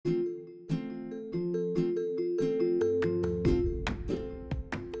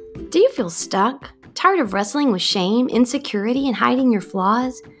feel stuck? Tired of wrestling with shame, insecurity, and hiding your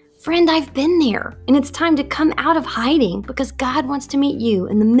flaws? Friend, I've been there, and it's time to come out of hiding because God wants to meet you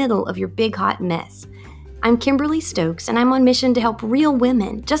in the middle of your big hot mess. I'm Kimberly Stokes, and I'm on mission to help real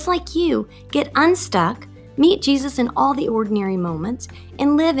women, just like you, get unstuck, meet Jesus in all the ordinary moments,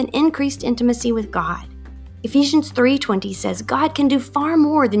 and live in increased intimacy with God. Ephesians 3:20 says God can do far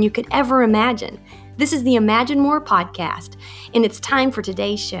more than you could ever imagine. This is the Imagine More podcast, and it's time for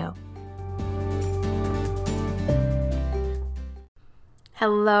today's show.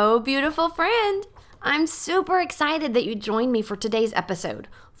 Hello, beautiful friend. I'm super excited that you joined me for today's episode,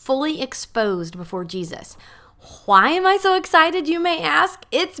 Fully Exposed Before Jesus. Why am I so excited, you may ask?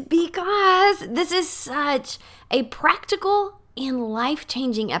 It's because this is such a practical and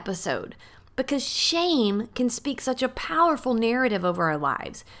life-changing episode, because shame can speak such a powerful narrative over our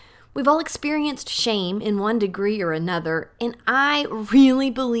lives. We've all experienced shame in one degree or another, and I really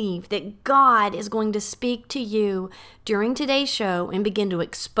believe that God is going to speak to you during today's show and begin to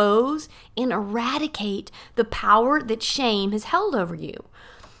expose and eradicate the power that shame has held over you.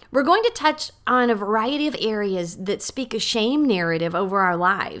 We're going to touch on a variety of areas that speak a shame narrative over our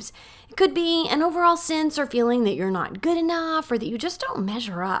lives. It could be an overall sense or feeling that you're not good enough or that you just don't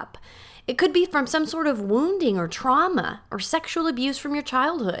measure up. It could be from some sort of wounding or trauma or sexual abuse from your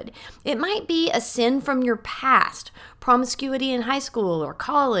childhood. It might be a sin from your past, promiscuity in high school or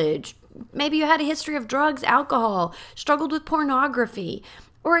college. Maybe you had a history of drugs, alcohol, struggled with pornography.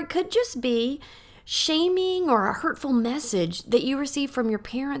 Or it could just be shaming or a hurtful message that you received from your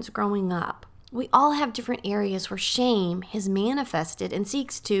parents growing up. We all have different areas where shame has manifested and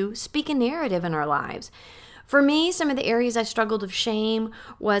seeks to speak a narrative in our lives. For me, some of the areas I struggled with shame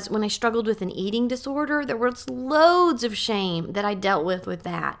was when I struggled with an eating disorder. There was loads of shame that I dealt with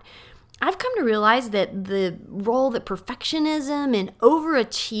that. I've come to realize that the role that perfectionism and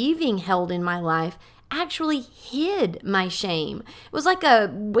overachieving held in my life actually hid my shame. It was like a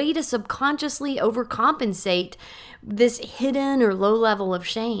way to subconsciously overcompensate this hidden or low level of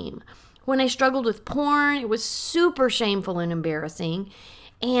shame. When I struggled with porn, it was super shameful and embarrassing.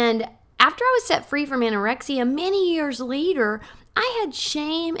 And after I was set free from anorexia many years later, I had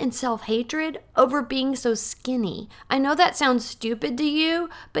shame and self-hatred over being so skinny. I know that sounds stupid to you,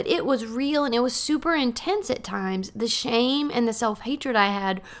 but it was real and it was super intense at times, the shame and the self-hatred I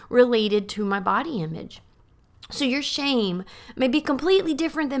had related to my body image. So your shame may be completely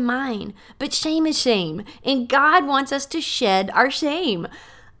different than mine, but shame is shame, and God wants us to shed our shame.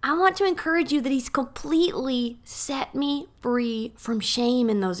 I want to encourage you that He's completely set me free from shame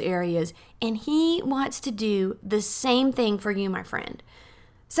in those areas, and He wants to do the same thing for you, my friend.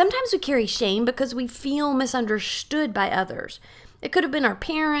 Sometimes we carry shame because we feel misunderstood by others. It could have been our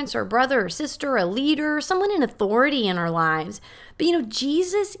parents, or brother or sister, a leader, someone in authority in our lives. But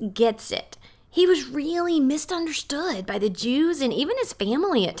Jesus gets it. He was really misunderstood by the Jews and even His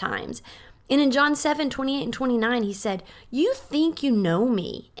family at times. And in John 7:28 and 29, He said, "You think you know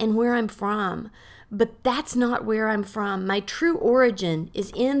me and where I'm from, but that's not where I'm from. My true origin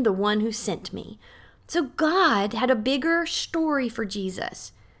is in the one who sent me." So God had a bigger story for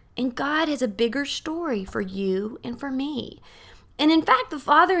Jesus, and God has a bigger story for you and for me. And in fact, the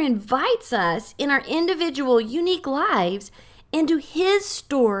Father invites us in our individual, unique lives into His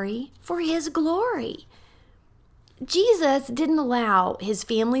story for His glory. Jesus didn't allow His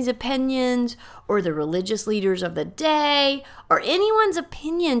family's opinions or the religious leaders of the day or anyone's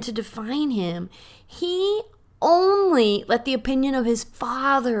opinion to define Him. He only let the opinion of His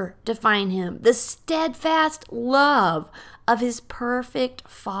Father define Him, the steadfast love of His perfect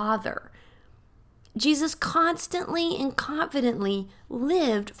Father. Jesus constantly and confidently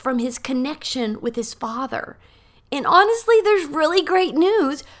lived from His connection with His Father. And honestly, there's really great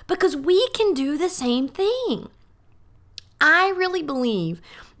news because we can do the same thing. I really believe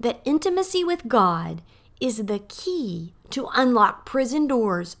that intimacy with God is the key to unlock prison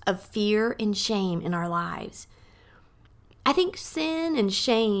doors of fear and shame in our lives. I think sin and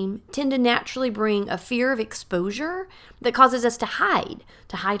shame tend to naturally bring a fear of exposure that causes us to hide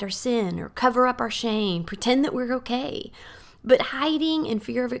our sin or cover up our shame, pretend that we're okay. But hiding and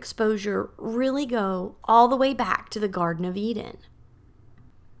fear of exposure really go all the way back to the Garden of Eden.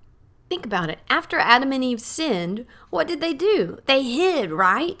 Think about it. After Adam and Eve sinned, what did they do? They hid,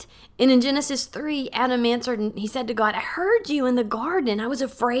 right? And in Genesis 3, Adam answered and he said to God, "I heard you in the garden. I was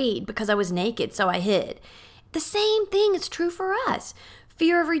afraid because I was naked, so I hid." The same thing is true for us.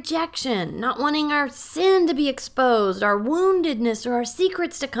 Fear of rejection, not wanting our sin to be exposed, our woundedness or our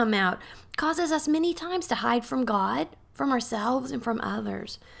secrets to come out, causes us many times to hide from God, from ourselves, and from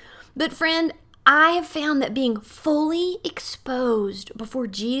others. But friend, I have found that being fully exposed before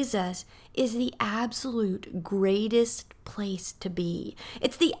Jesus is the absolute greatest place to be.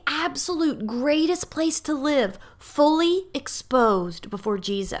 It's the absolute greatest place to live, fully exposed before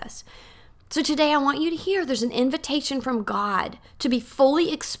Jesus. So today I want you to hear there's an invitation from God to be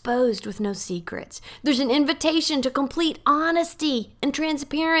fully exposed with no secrets. There's an invitation to complete honesty and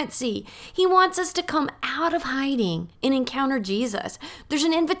transparency. He wants us to come out of hiding and encounter Jesus. There's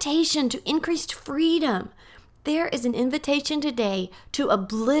an invitation to increased freedom. There is an invitation today to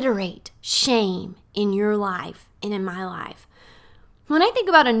obliterate shame in your life and in my life. When I think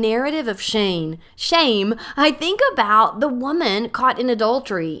about a narrative of shame, I think about the woman caught in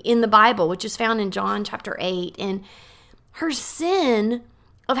adultery in the Bible, which is found in John chapter 8. And her sin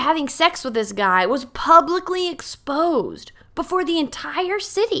of having sex with this guy was publicly exposed before the entire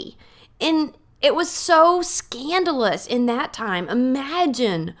city. And it was so scandalous in that time.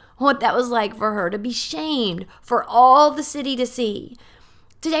 Imagine what that was like for her to be shamed for all the city to see.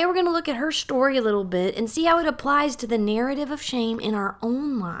 Today we're going to look at her story a little bit and see how it applies to the narrative of shame in our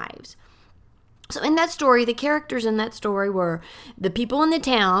own lives. So in that story, the characters in that story were the people in the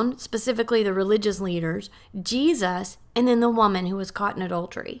town, specifically the religious leaders, Jesus, and then the woman who was caught in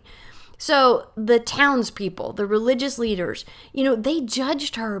adultery. So the townspeople, the religious leaders, they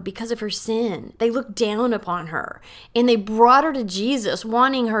judged her because of her sin. They looked down upon her and they brought her to Jesus,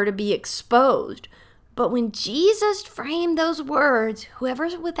 wanting her to be exposed. But when Jesus framed those words, whoever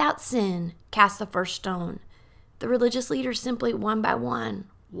is without sin, cast the first stone, the religious leaders simply one by one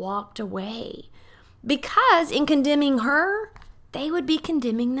walked away. Because in condemning her, they would be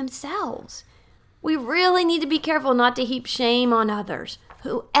condemning themselves. We really need to be careful not to heap shame on others.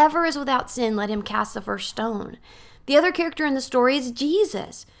 Whoever is without sin, let him cast the first stone. The other character in the story is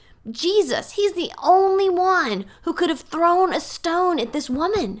Jesus. Jesus, he's the only one who could have thrown a stone at this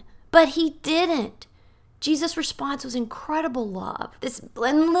woman, but he didn't. Jesus' response was incredible love, this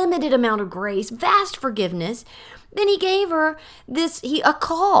unlimited amount of grace, vast forgiveness. Then he gave her a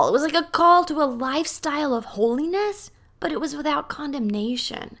call. It was like a call to a lifestyle of holiness, but it was without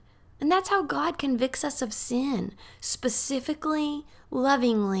condemnation. And that's how God convicts us of sin, specifically,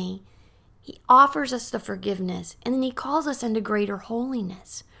 lovingly. He offers us the forgiveness, and then he calls us into greater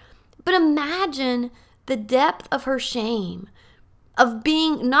holiness. But imagine the depth of her shame, of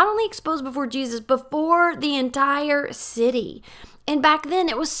being not only exposed before Jesus, before the entire city. And back then,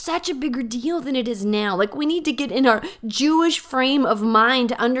 it was such a bigger deal than it is now. Like, we need to get in our Jewish frame of mind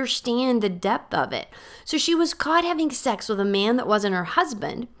to understand the depth of it. So she was caught having sex with a man that wasn't her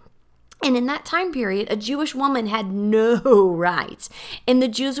husband. And in that time period, a Jewish woman had no rights. And the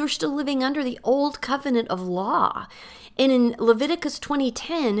Jews were still living under the old covenant of law. And in Leviticus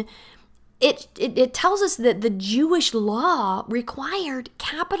 20:10, It tells us that the Jewish law required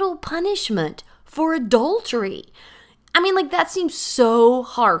capital punishment for adultery. I mean, that seems so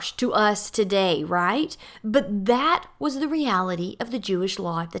harsh to us today, right? But that was the reality of the Jewish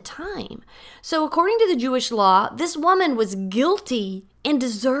law at the time. So according to the Jewish law, this woman was guilty and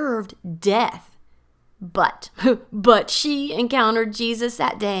deserved death. But she encountered Jesus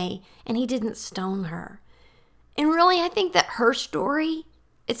that day, and he didn't stone her. And really, I think that her story,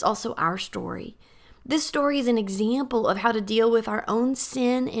 it's also our story. This story is an example of how to deal with our own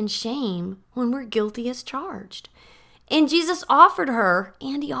sin and shame when we're guilty as charged. And Jesus offered her,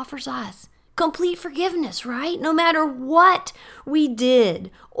 and he offers us, complete forgiveness, right? No matter what we did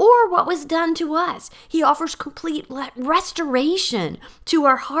or what was done to us, he offers complete restoration to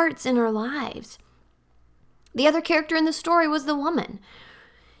our hearts and our lives. The other character in the story was the woman.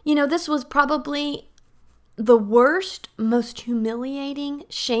 This was probably the worst, most humiliating,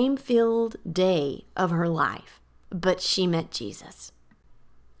 shame-filled day of her life. But she met Jesus.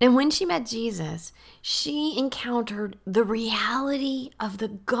 And when she met Jesus, she encountered the reality of the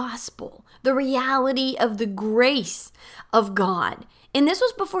gospel, the reality of the grace of God. And this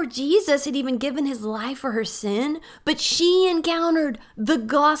was before Jesus had even given his life for her sin, but she encountered the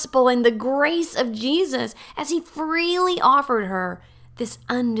gospel and the grace of Jesus as he freely offered her this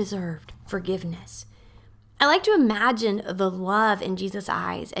undeserved forgiveness. I like to imagine the love in Jesus'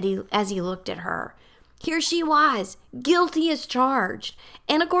 eyes as he looked at her. Here she was, guilty as charged,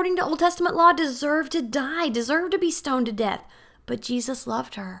 and according to Old Testament law, deserved to die, deserved to be stoned to death. But Jesus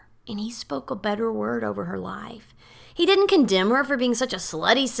loved her, and he spoke a better word over her life. He didn't condemn her for being such a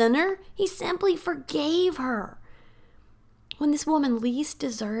slutty sinner. He simply forgave her. When this woman least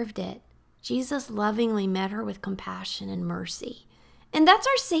deserved it, Jesus lovingly met her with compassion and mercy. And that's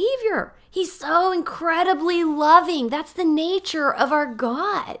our Savior. He's so incredibly loving. That's the nature of our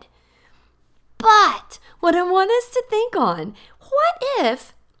God. But what I want us to think on, what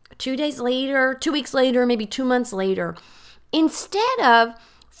if 2 days later, 2 weeks later, maybe 2 months later, instead of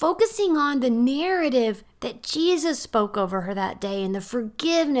focusing on the narrative that Jesus spoke over her that day and the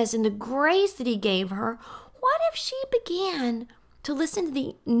forgiveness and the grace that he gave her, what if she began to listen to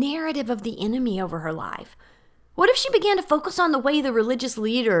the narrative of the enemy over her life? What if she began to focus on the way the religious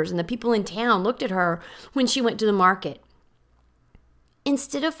leaders and the people in town looked at her when she went to the market?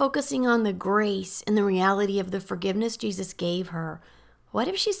 Instead of focusing on the grace and the reality of the forgiveness Jesus gave her, what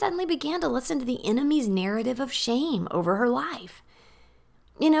if she suddenly began to listen to the enemy's narrative of shame over her life?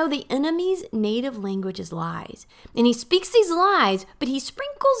 You know, the enemy's native language is lies. And he speaks these lies, but he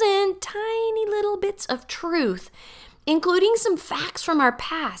sprinkles in tiny little bits of truth, including some facts from our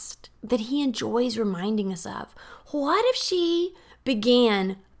past that he enjoys reminding us of. What if she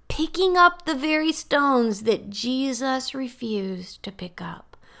began picking up the very stones that Jesus refused to pick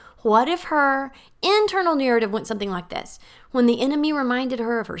up? What if her internal narrative went something like this? When the enemy reminded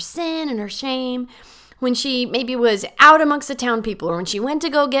her of her sin and her shame, when she maybe was out amongst the town people, or when she went to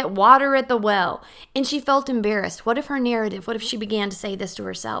go get water at the well and she felt embarrassed, what if her narrative, what if she began to say this to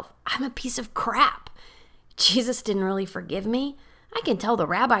herself? I'm a piece of crap. Jesus didn't really forgive me. I can tell the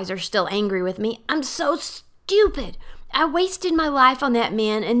rabbis are still angry with me. I'm so stupid. I wasted my life on that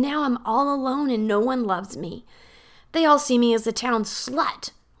man, and now I'm all alone and no one loves me. They all see me as the town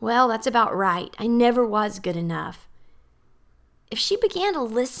slut. Well, that's about right. I never was good enough. If she began to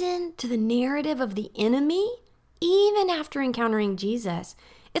listen to the narrative of the enemy, even after encountering Jesus,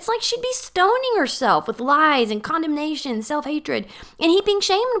 it's like she'd be stoning herself with lies and condemnation, self-hatred, and heaping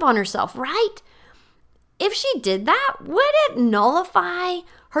shame upon herself, right? If she did that, would it nullify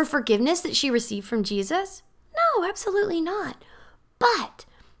her forgiveness that she received from Jesus? No, absolutely not. But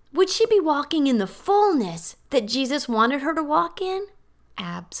would she be walking in the fullness that Jesus wanted her to walk in?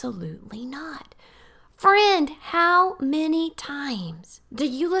 Absolutely not. Friend, how many times do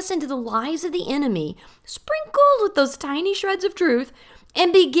you listen to the lies of the enemy, sprinkled with those tiny shreds of truth,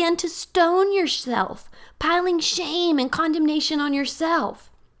 and begin to stone yourself, piling shame and condemnation on yourself?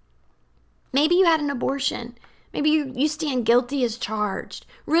 Maybe you had an abortion. Maybe you stand guilty as charged,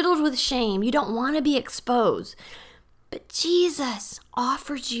 riddled with shame. You don't want to be exposed. But Jesus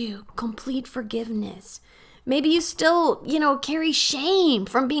offers you complete forgiveness. Maybe you still, carry shame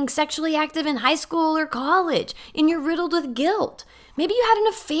from being sexually active in high school or college, and you're riddled with guilt. Maybe you had an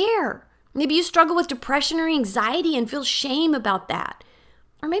affair. Maybe you struggle with depression or anxiety and feel shame about that.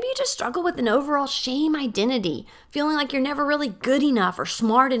 Or maybe you just struggle with an overall shame identity, feeling like you're never really good enough or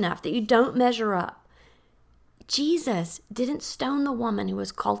smart enough, that you don't measure up. Jesus didn't stone the woman who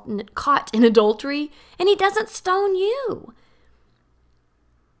was caught in adultery, and he doesn't stone you.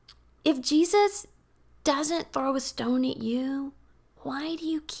 If Jesus doesn't throw a stone at you, why do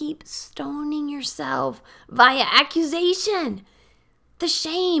you keep stoning yourself via accusation? The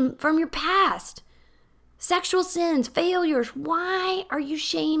shame from your past, sexual sins, failures. Why are you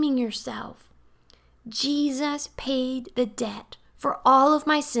shaming yourself? Jesus paid the debt for all of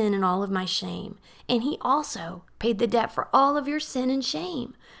my sin and all of my shame, and he also paid the debt for all of your sin and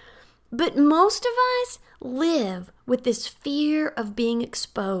shame. But most of us live with this fear of being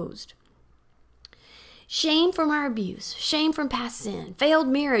exposed. Shame from our abuse, shame from past sin, failed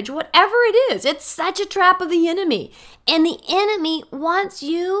marriage, whatever it is, it's such a trap of the enemy. And the enemy wants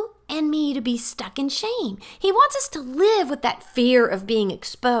you and me to be stuck in shame. He wants us to live with that fear of being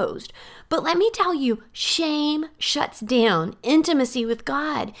exposed. But let me tell you, shame shuts down intimacy with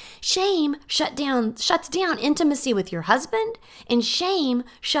God. Shame shuts down intimacy with your husband, and shame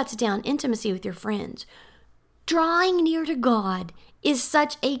shuts down intimacy with your friends. Drawing near to God is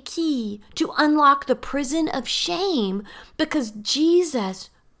such a key to unlock the prison of shame, because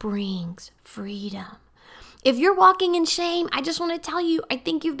Jesus brings freedom. If you're walking in shame, I just want to tell you, I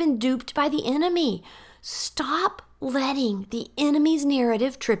think you've been duped by the enemy. Stop letting the enemy's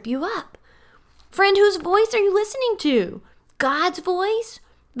narrative trip you up. Friend, whose voice are you listening to? God's voice?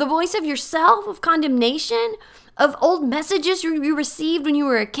 The voice of yourself, of condemnation, of old messages you received when you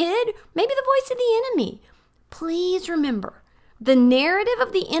were a kid? Maybe the voice of the enemy. Please remember, the narrative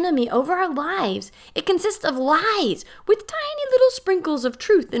of the enemy over our lives, it consists of lies with tiny little sprinkles of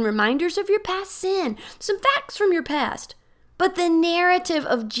truth and reminders of your past sin, some facts from your past. But the narrative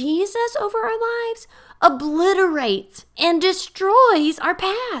of Jesus over our lives obliterates and destroys our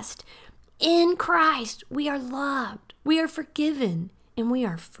past. In Christ, we are loved, we are forgiven, and we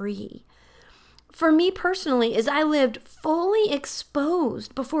are free. For me personally, as I lived fully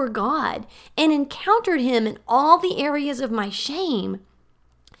exposed before God and encountered him in all the areas of my shame,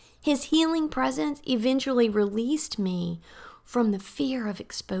 his healing presence eventually released me from the fear of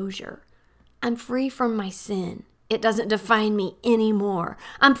exposure. I'm free from my sin, It doesn't define me anymore.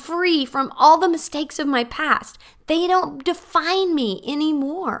 I'm free from all the mistakes of my past. They don't define me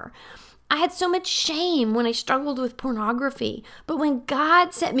anymore. I had so much shame when I struggled with pornography, but when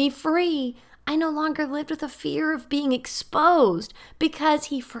God set me free, I no longer lived with a fear of being exposed because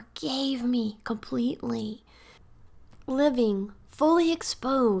He forgave me completely. Living fully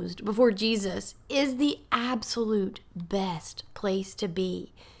exposed before Jesus is the absolute best place to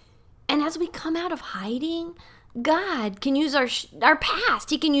be. And as we come out of hiding, God can use our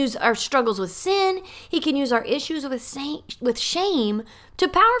past. He can use our struggles with sin. He can use our issues with shame to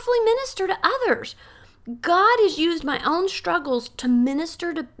powerfully minister to others. God has used my own struggles to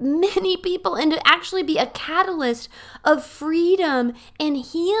minister to many people and to actually be a catalyst of freedom and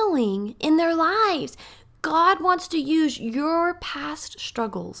healing in their lives. God wants to use your past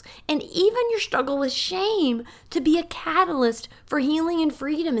struggles and even your struggle with shame to be a catalyst for healing and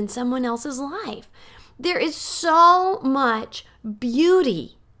freedom in someone else's life. There is so much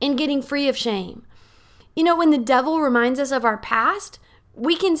beauty in getting free of shame. You know, when the devil reminds us of our past,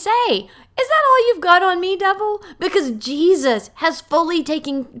 we can say, "Is that all you've got on me, devil?" Because Jesus has fully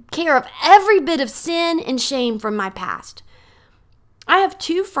taken care of every bit of sin and shame from my past. I have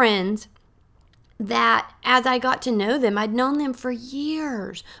two friends that as I got to know them, I'd known them for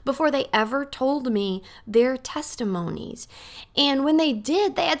years before they ever told me their testimonies. And when they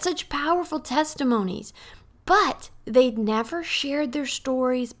did, they had such powerful testimonies, but they'd never shared their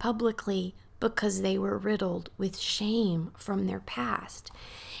stories publicly because they were riddled with shame from their past.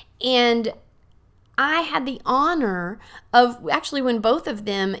 And I had the honor of actually, when both of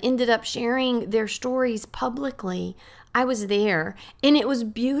them ended up sharing their stories publicly, I was there, and it was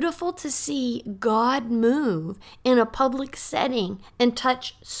beautiful to see God move in a public setting and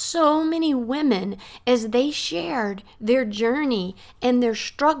touch so many women as they shared their journey and their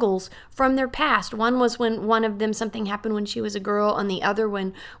struggles from their past. One was when one of them, something happened when she was a girl, and the other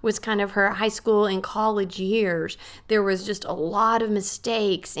one was kind of her high school and college years. There was just a lot of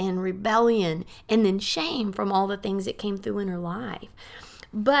mistakes and rebellion and then shame from all the things that came through in her life.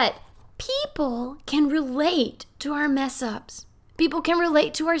 But people can relate to our mess ups. People can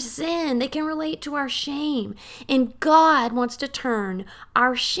relate to our sin. They can relate to our shame. And God wants to turn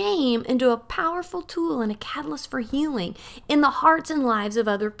our shame into a powerful tool and a catalyst for healing in the hearts and lives of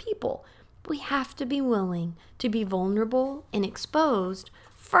other people. We have to be willing to be vulnerable and exposed,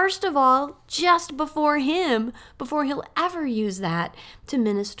 first of all, just before Him, before He'll ever use that to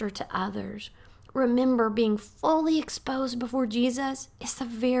minister to others. Remember, being fully exposed before Jesus is the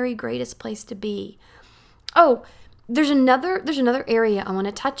very greatest place to be. Oh, there's another area I want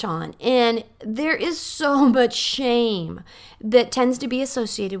to touch on, and there is so much shame that tends to be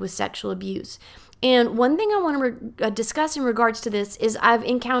associated with sexual abuse. And one thing I want to discuss in regards to this is I've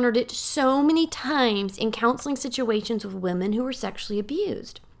encountered it so many times in counseling situations with women who were sexually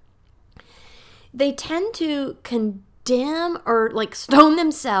abused. They tend to condemn or stone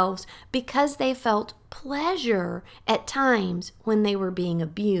themselves because they felt pleasure at times when they were being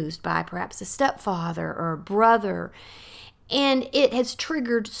abused by perhaps a stepfather or a brother. And it has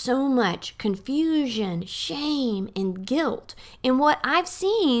triggered so much confusion, shame, and guilt. And what I've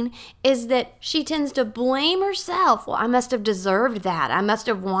seen is that she tends to blame herself. Well, I must have deserved that. I must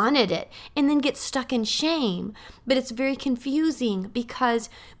have wanted it. And then get stuck in shame. But it's very confusing because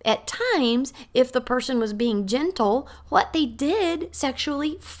at times, if the person was being gentle, what they did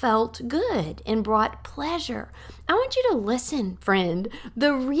sexually felt good and brought pleasure. I want you to listen, friend.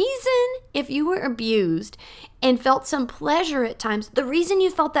 The reason, if you were abused and felt some pleasure at times, the reason you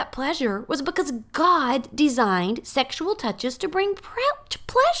felt that pleasure was because God designed sexual touches to bring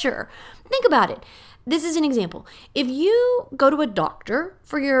pleasure. Think about it. This is an example. If you go to a doctor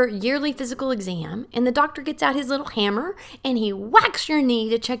for your yearly physical exam and the doctor gets out his little hammer and he whacks your knee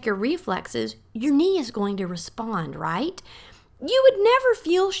to check your reflexes, your knee is going to respond, right? You would never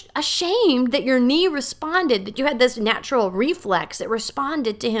feel ashamed that your knee responded, that you had this natural reflex that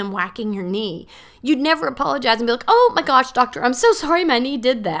responded to him whacking your knee. You'd never apologize and be like, "Oh my gosh, doctor, I'm so sorry my knee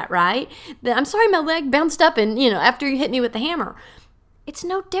did that," right? I'm sorry my leg bounced up and, after you hit me with the hammer. It's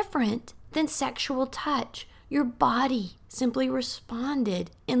no different than sexual touch. Your body simply responded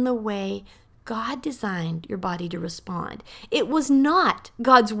in the way God designed your body to respond. It was not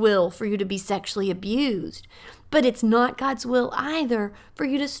God's will for you to be sexually abused, but it's not God's will either for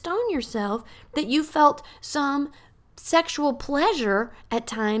you to stone yourself that you felt some sexual pleasure at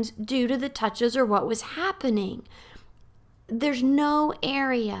times due to the touches or what was happening. There's no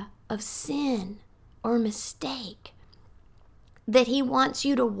area of sin or mistake that He wants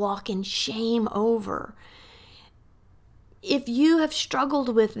you to walk in shame over. If you have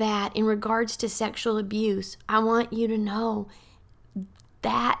struggled with that in regards to sexual abuse, I want you to know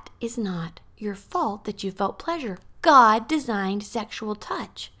that is not your fault that you felt pleasure. God designed sexual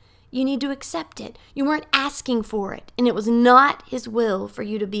touch. You need to accept it. You weren't asking for it, and it was not His will for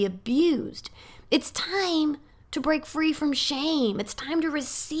you to be abused. It's time to break free from shame. It's time to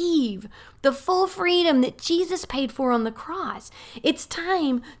receive the full freedom that Jesus paid for on the cross. It's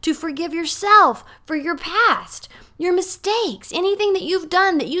time to forgive yourself for your past, your mistakes, anything that you've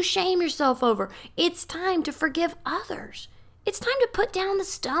done that you shame yourself over. It's time to forgive others. It's time to put down the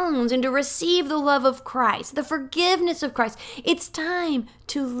stones and to receive the love of Christ, the forgiveness of Christ. It's time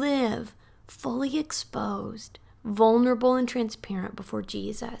to live fully exposed, vulnerable, and transparent before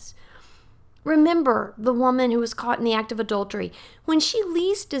Jesus. Remember the woman who was caught in the act of adultery. When she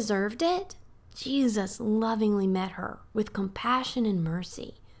least deserved it, Jesus lovingly met her with compassion and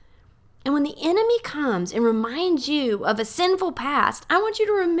mercy. And when the enemy comes and reminds you of a sinful past, I want you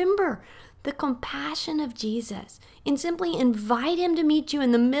to remember the compassion of Jesus and simply invite Him to meet you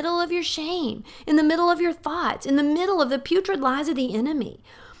in the middle of your shame, in the middle of your thoughts, in the middle of the putrid lies of the enemy.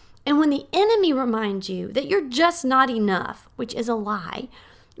 And when the enemy reminds you that you're just not enough, which is a lie,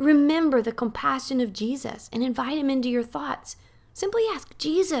 remember the compassion of Jesus and invite Him into your thoughts. Simply ask,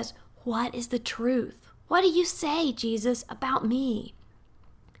 Jesus, what is the truth? What do you say, Jesus, about me?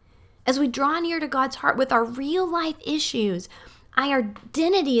 As we draw near to God's heart with our real life issues, our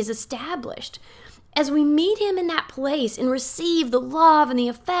identity is established. As we meet Him in that place and receive the love and the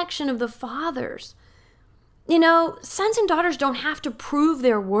affection of the fathers. You know, sons and daughters don't have to prove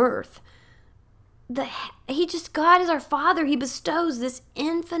their worth. God is our Father. He bestows this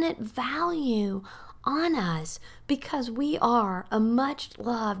infinite value on us because we are a much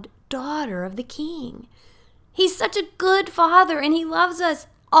loved daughter of the King. He's such a good Father, and He loves us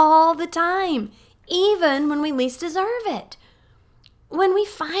all the time, even when we least deserve it. When we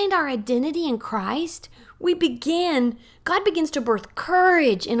find our identity in Christ, God begins to birth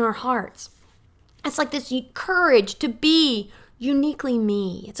courage in our hearts. It's like this courage to be uniquely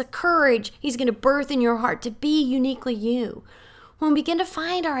me. It's a courage He's going to birth in your heart to be uniquely you. When we begin to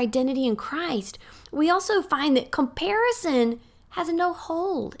find our identity in Christ, we also find that comparison has no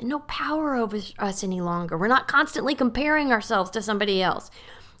hold and no power over us any longer. We're not constantly comparing ourselves to somebody else.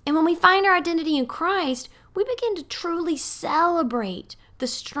 And when we find our identity in Christ, we begin to truly celebrate the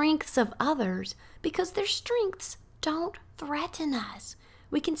strengths of others because their strengths don't threaten us.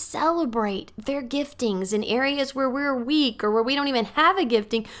 We can celebrate their giftings in areas where we're weak or where we don't even have a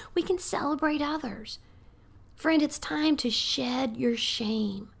gifting. We can celebrate others. Friend, it's time to shed your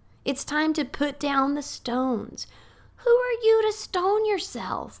shame. It's time to put down the stones. Who are you to stone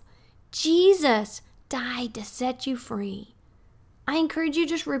yourself? Jesus died to set you free. I encourage you to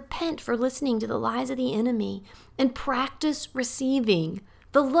just repent for listening to the lies of the enemy and practice receiving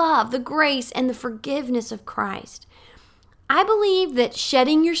the love, the grace, and the forgiveness of Christ. I believe that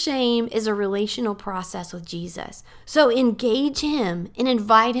shedding your shame is a relational process with Jesus. So engage Him and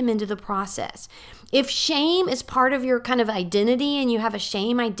invite Him into the process. If shame is part of your kind of identity and you have a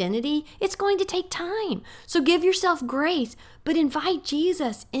shame identity, it's going to take time. So give yourself grace, but invite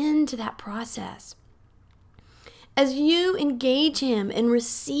Jesus into that process. As you engage Him and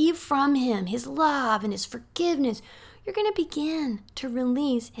receive from Him His love and His forgiveness, you're going to begin to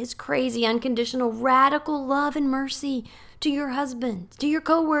release His crazy, unconditional, radical love and mercy to your husband, to your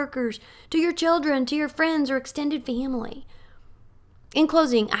coworkers, to your children, to your friends or extended family. In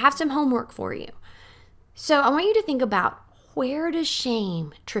closing, I have some homework for you. So I want you to think about, where does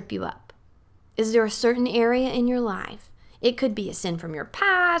shame trip you up? Is there a certain area in your life? It could be a sin from your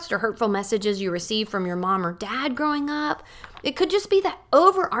past or hurtful messages you received from your mom or dad growing up. It could just be that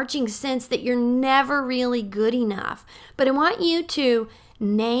overarching sense that you're never really good enough. But I want you to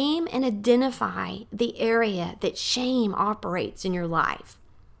name and identify the area that shame operates in your life.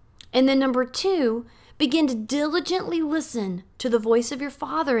 And then number 2, begin to diligently listen to the voice of your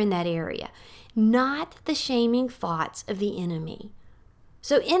Father in that area, not the shaming thoughts of the enemy.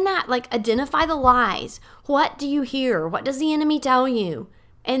 So in that, identify the lies. What do you hear? What does the enemy tell you?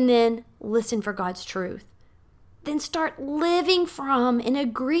 And then listen for God's truth. Then start living from and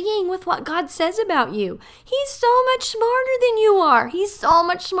agreeing with what God says about you. He's so much smarter than you are. He's so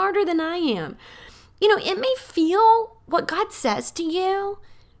much smarter than I am. It may feel what God says to you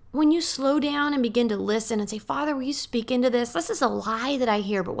when you slow down and begin to listen and say, Father, will you speak into this? This is a lie that I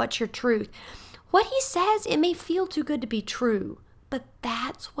hear, but what's your truth? What He says, it may feel too good to be true. But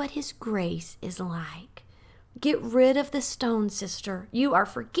that's what His grace is like. Get rid of the stone, sister. You are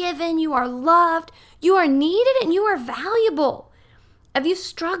forgiven, you are loved, you are needed, and you are valuable. Have you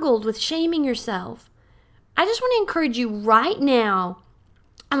struggled with shaming yourself? I just want to encourage you right now.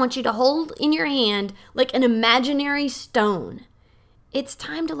 I want you to hold in your hand like an imaginary stone. It's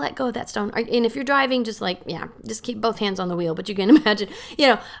time to let go of that stone. And if you're driving, just keep both hands on the wheel. But you can imagine,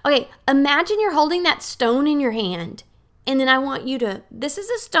 okay, imagine you're holding that stone in your hand. And then I want you to, this is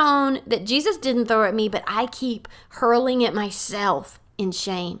a stone that Jesus didn't throw at me, but I keep hurling at myself in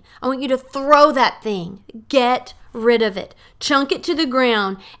shame. I want you to throw that thing. Get rid of it. Chunk it to the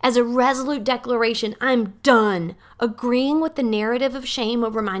ground as a resolute declaration. I'm done agreeing with the narrative of shame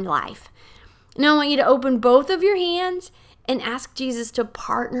over my life. Now I want you to open both of your hands and ask Jesus to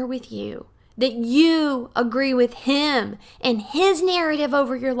partner with you, that you agree with him and his narrative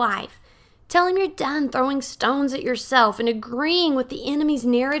over your life. Tell him you're done throwing stones at yourself and agreeing with the enemy's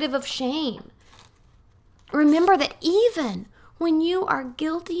narrative of shame. Remember that even when you are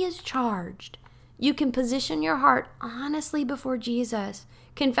guilty as charged, you can position your heart honestly before Jesus,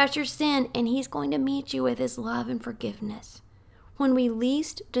 confess your sin, and he's going to meet you with his love and forgiveness. When we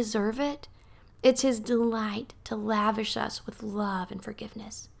least deserve it, it's his delight to lavish us with love and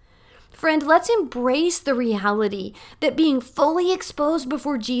forgiveness. Friend, let's embrace the reality that being fully exposed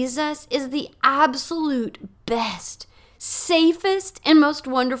before Jesus is the absolute best, safest, and most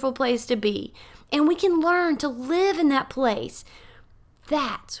wonderful place to be. And we can learn to live in that place.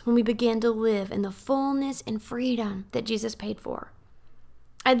 That's when we begin to live in the fullness and freedom that Jesus paid for.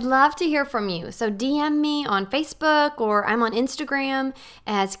 I'd love to hear from you. So DM me on Facebook, or I'm on Instagram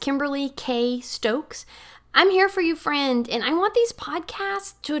as Kimberly K. Stokes. I'm here for you, friend, and I want these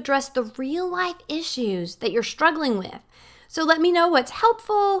podcasts to address the real life issues that you're struggling with. So let me know what's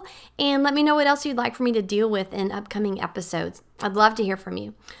helpful, and let me know what else you'd like for me to deal with in upcoming episodes. I'd love to hear from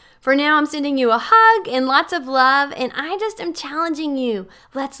you. For now, I'm sending you a hug and lots of love, and I just am challenging you.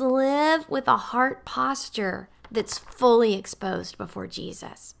 Let's live with a heart posture that's fully exposed before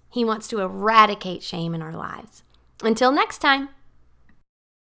Jesus. He wants to eradicate shame in our lives. Until next time.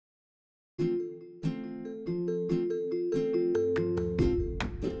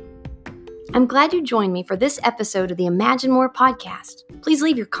 I'm glad you joined me for this episode of the Imagine More podcast. Please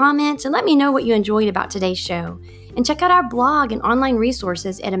leave your comments and let me know what you enjoyed about today's show. And check out our blog and online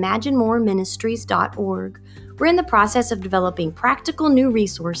resources at imaginemoreministries.org. We're in the process of developing practical new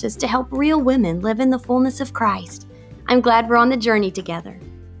resources to help real women live in the fullness of Christ. I'm glad we're on the journey together.